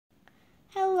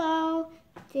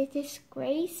This is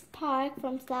Grace Park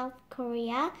from South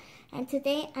Korea, and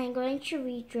today I'm going to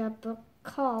read you a book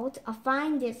called A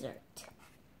Fine Dessert.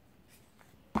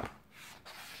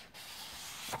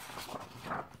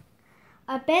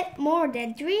 A bit more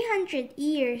than 300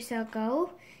 years ago,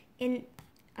 in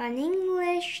an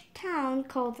English town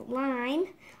called Lyme,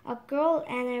 a girl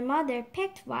and her mother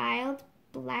picked wild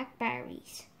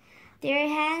blackberries. Their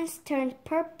hands turned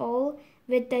purple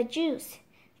with the juice.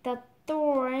 The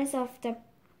thorns of the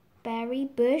berry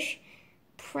bush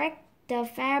pricked the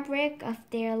fabric of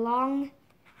their long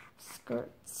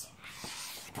skirts.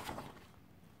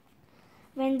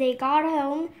 When they got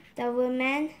home, the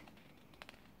woman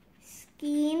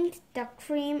skimmed the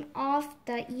cream off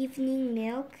the evening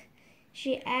milk.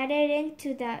 She added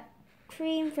into the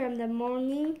cream from the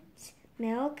morning's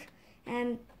milk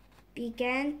and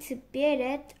began to beat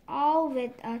it all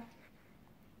with a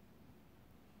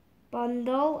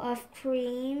bundle of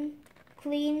clean,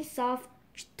 soft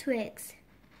twigs.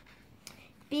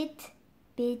 Beat,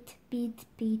 beat, beat,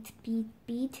 beat, beat,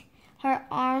 beat. Her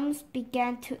arms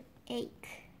began to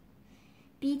ache.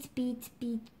 Beat, beat,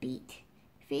 beat, beat.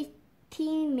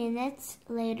 15 minutes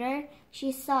later,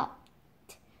 she sopped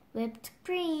whipped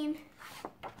cream.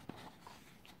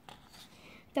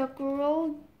 The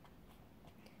girl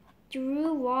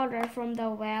drew water from the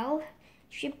well.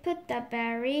 She put the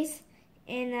berries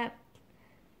in a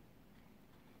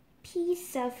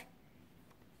piece of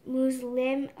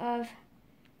muslin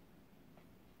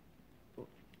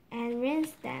and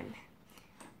rinsed them.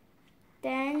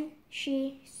 Then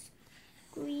she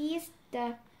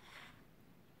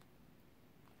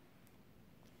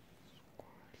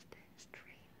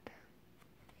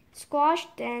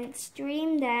squashed and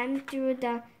streamed them through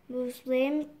the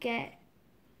muslin,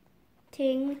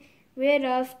 getting rid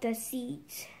of the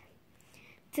seeds.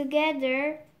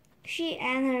 Together, she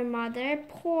and her mother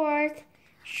poured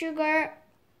sugar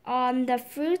on the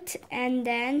fruit and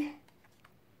then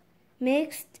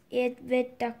mixed it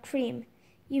with the cream.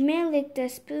 "You may lick the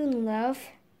spoon,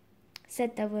 love,"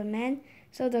 said the woman.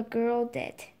 So the girl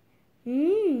did.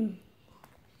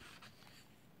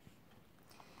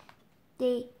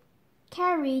 They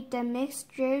carried the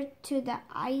mixture to the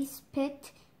ice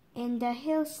pit in the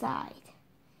hillside.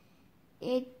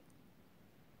 It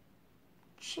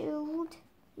chilled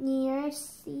near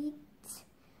seats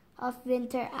of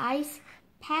winter ice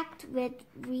packed with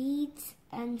reeds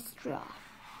and straw.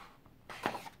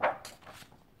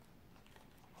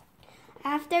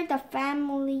 After the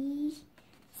family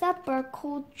supper,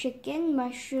 cold chicken,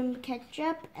 mushroom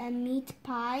ketchup, and meat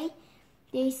pie,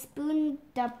 they spooned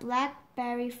the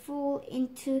blackberry full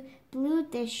into blue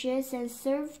dishes and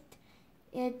served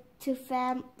it to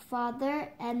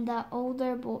father and the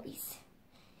older boys.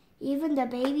 Even the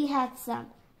baby had some.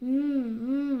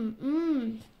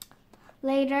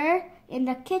 Later, in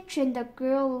the kitchen, the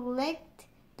girl licked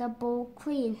the bowl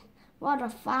clean. What a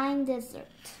fine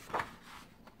dessert.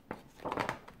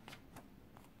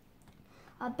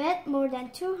 A bit more than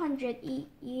 200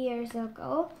 years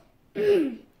ago,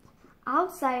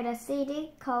 outside a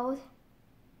city called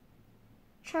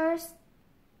Charleston,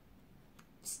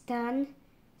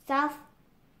 South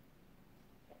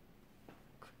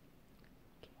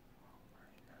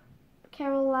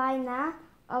Carolina,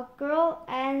 a girl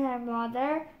and her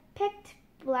mother picked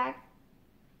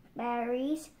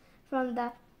blackberries from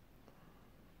the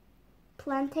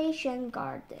plantation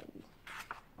garden.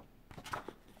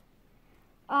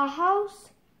 A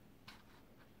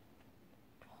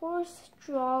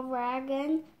horse-drawn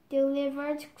wagon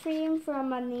delivered cream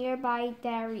from a nearby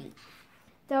dairy.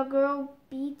 The girl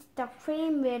beat the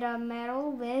cream with a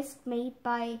metal whisk made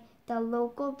by the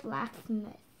local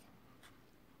blacksmith.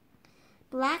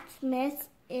 Blacksmith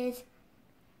is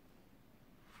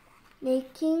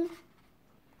making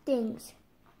things.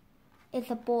 It's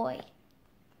a boy.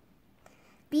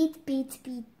 Beat, beat,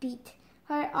 beat, beat.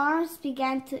 Her arms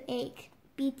began to ache.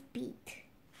 Beat, beat.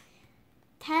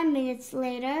 10 minutes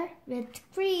later, whipped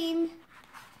cream.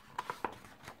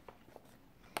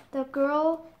 The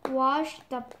girl washed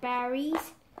the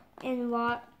berries in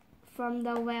water from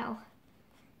the well.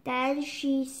 Then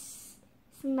she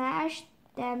smashed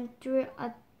them through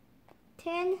a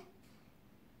tin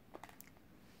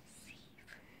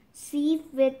sieve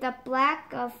with the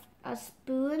back of a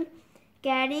spoon,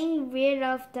 getting rid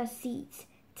of the seeds.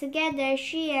 Together,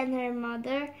 she and her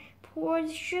mother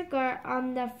poured sugar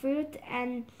on the fruit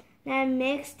and then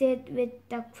mixed it with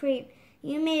the cream.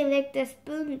 "You may lick the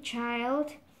spoon,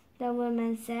 child," the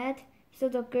woman said. So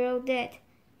the girl did.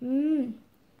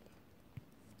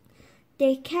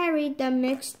 They carried the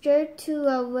mixture to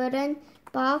a wooden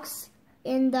box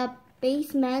in the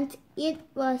basement. It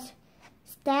was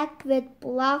stacked with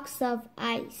blocks of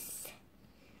ice,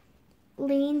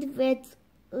 lined with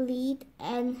lead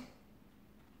and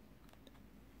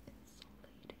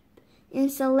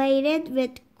insulated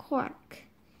with cork.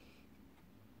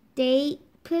 They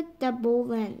put the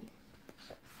bowl in.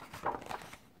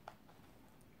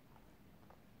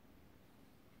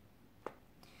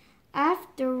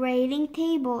 After waiting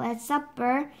table at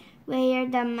supper, where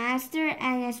the master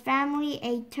and his family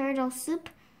ate turtle soup,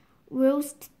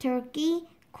 roast turkey,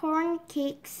 corn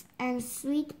cakes, and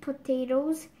sweet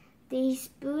potatoes, they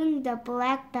spooned the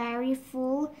blackberry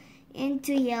full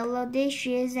into yellow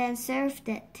dishes and served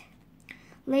it.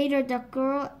 Later, the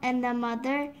girl and the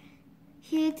mother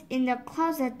hid in the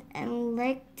closet and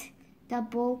licked the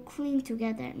bowl clean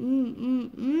together.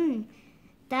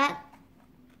 That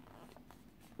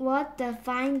what a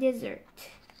fine dessert.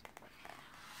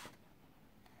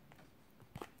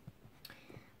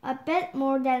 A bit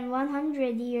more than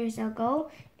 100 years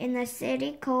ago, in a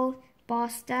city called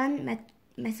Boston,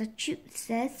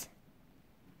 Massachusetts,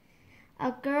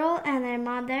 a girl and her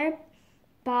mother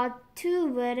bought 2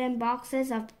 wooden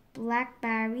boxes of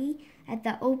blackberry at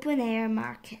the open-air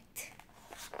market.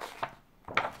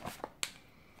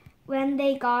 When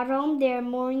they got home, their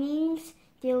morning's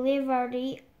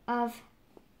delivery of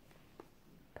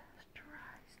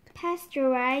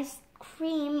pasteurized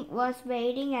cream was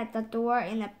waiting at the door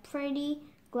in a pretty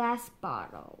glass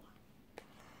bottle.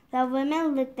 The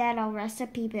woman looked at a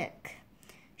recipe book.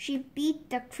 She beat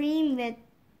the cream with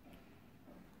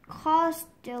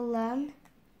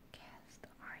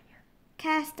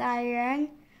cast iron,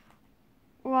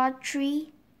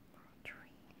 rotary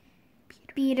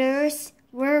beaters,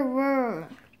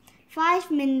 5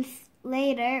 minutes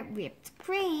later, whipped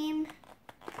cream.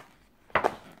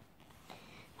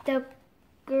 The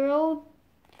girl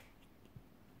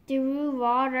drew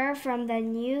water from the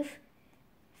new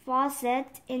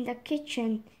faucet in the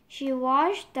kitchen. She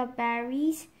washed the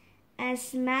berries and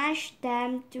smashed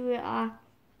them through a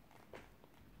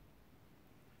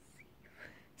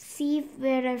sieve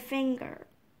with her fingers.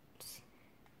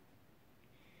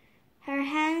 Her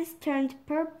hands turned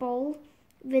purple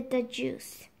with the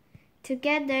juice.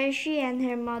 Together, she and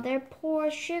her mother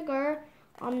poured sugar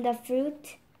on the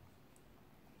fruit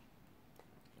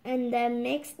and then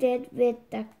mixed it with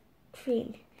the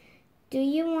cream. "Do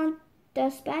you want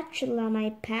the spatula, my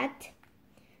pet?"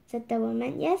 said the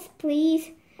woman. "Yes,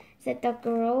 please," said the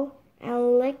girl,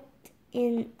 and licked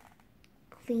in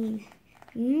clean.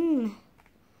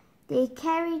 They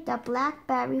carried the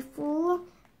blackberry full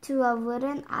to a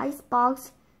wooden ice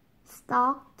box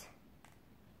stocked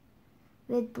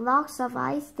with blocks of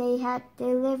ice they had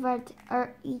delivered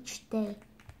each day.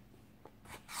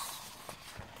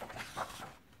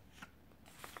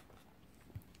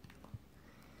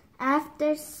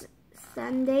 After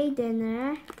Sunday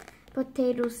dinner,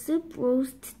 potato soup,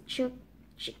 roast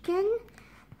chicken,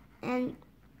 and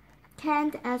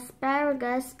canned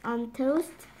asparagus on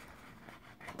toast,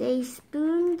 they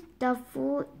spooned the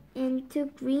food into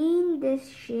green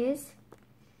dishes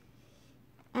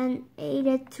and ate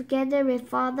it together with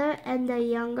father and the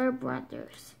younger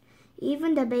brothers.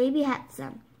 Even the baby had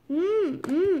some.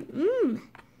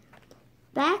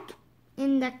 Back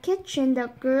in the kitchen, the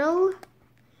girl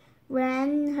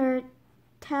ran her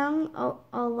tongue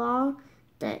along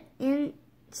the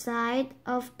inside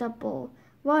of the bowl.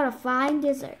 What a fine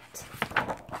dessert!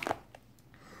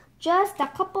 Just a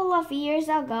couple of years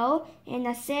ago, in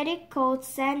a city called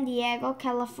San Diego,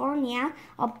 California,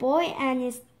 a boy and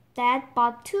his dad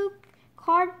bought 2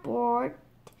 cardboard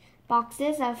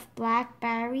boxes of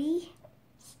blackberries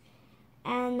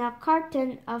and a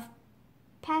carton of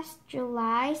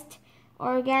pasteurized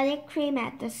organic cream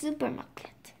at the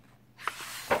supermarket.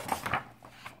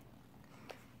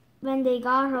 When they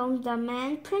got home, the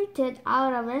man printed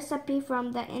out a recipe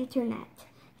from the internet.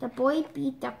 The boy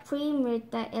beat the cream with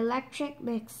the electric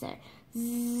mixer.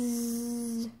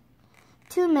 Zzz.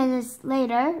 2 minutes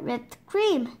later, whipped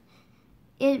cream.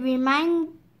 It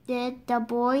reminded the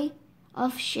boy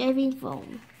of shaving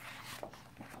foam.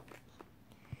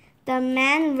 The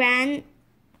man ran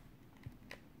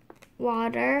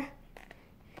water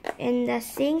in the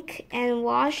sink and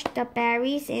washed the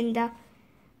berries in the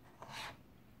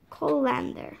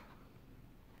colander.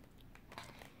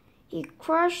 He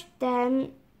crushed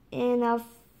them in a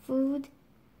food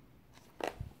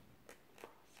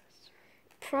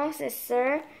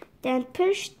processor, then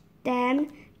pushed them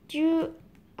through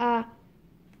a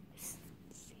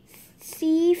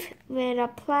sieve with a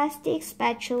plastic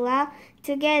spatula.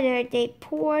 Together, they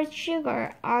poured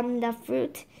sugar on the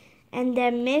fruit and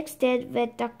then mixed it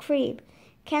with the cream.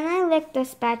 "Can I lick the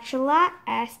spatula?"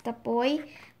 asked the boy.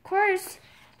 Course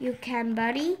you can,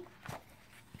 buddy,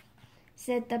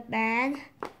 said the man.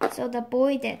 So the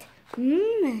boy did.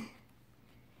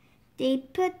 They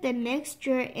put the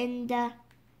mixture in the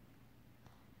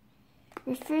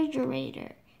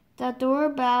refrigerator. The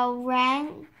doorbell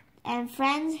rang and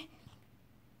friends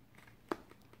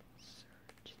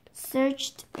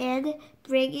surged in,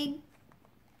 bringing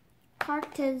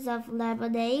cartons of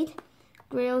lemonade,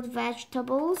 grilled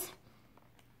vegetables,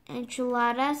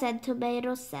 enchiladas, and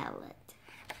tomato salad.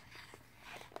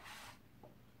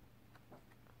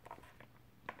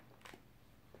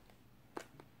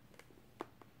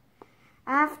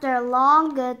 After a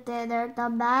long good dinner, the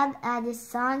man and his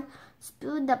son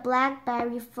spooned the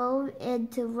blackberry food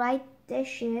into right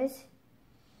dishes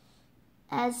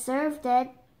and served it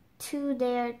to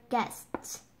their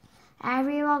guests.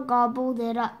 Everyone gobbled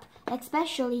it up,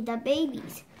 especially the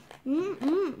babies.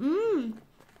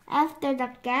 After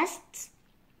the guests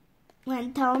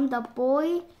went home, the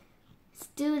boy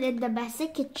stood in the messy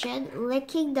kitchen,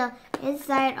 licking the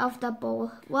inside of the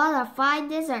bowl. What a fine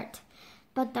dessert!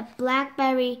 But the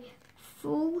blackberry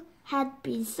food had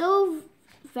been so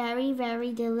very,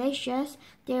 very delicious,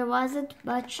 there wasn't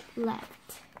much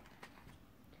left.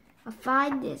 A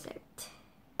fine dessert.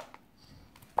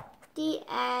 The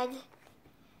end.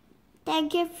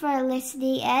 Thank you for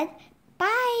listening, and